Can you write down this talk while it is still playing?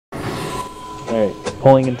Alright,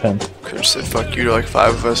 pulling in 10. Could've said fuck you to like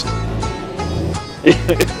 5 of us.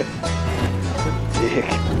 Dick.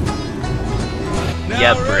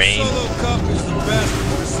 Yeah, brain.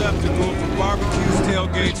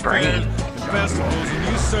 Brain. Festivals, and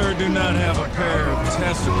you, sir, do not have a pair of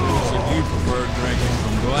testicles if you prefer drinking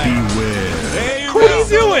from glass. Beware. What are you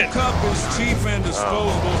doing? The cup is cheap and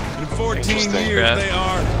disposable. In 14 years, they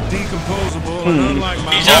are decomposable. And unlike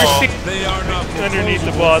my own, they are not Underneath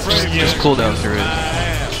the boss for you. Just cool down through it.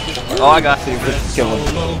 Oh, I got it. Kill him.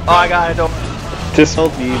 Oh, I got it. Don't. Just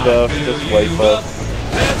hold debuff, just wipe us.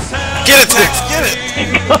 Get it, Tix! Get it!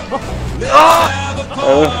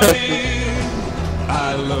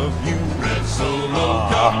 I love you, Red Solo.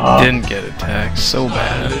 Didn't get attacked. So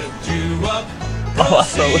bad. Oh, I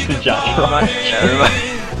saw it with the Josh Rock.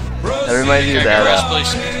 That reminds me of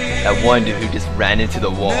that one dude who just ran into the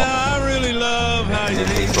wall.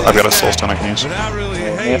 I've got a soul stone I can use.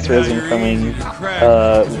 Answer is incoming.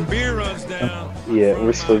 Yeah,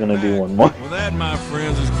 we're still gonna do one more. Well, that, my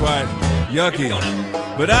friends, is quite yucky.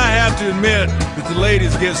 But I have to admit that the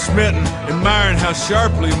ladies get smitten, admiring how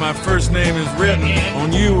sharply my first name is written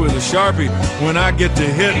on you with a Sharpie when I get to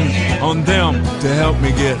hitting on them to help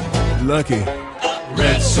me get lucky.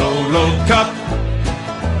 Red Solo Cup,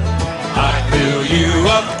 I fill you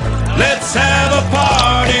up. Let's have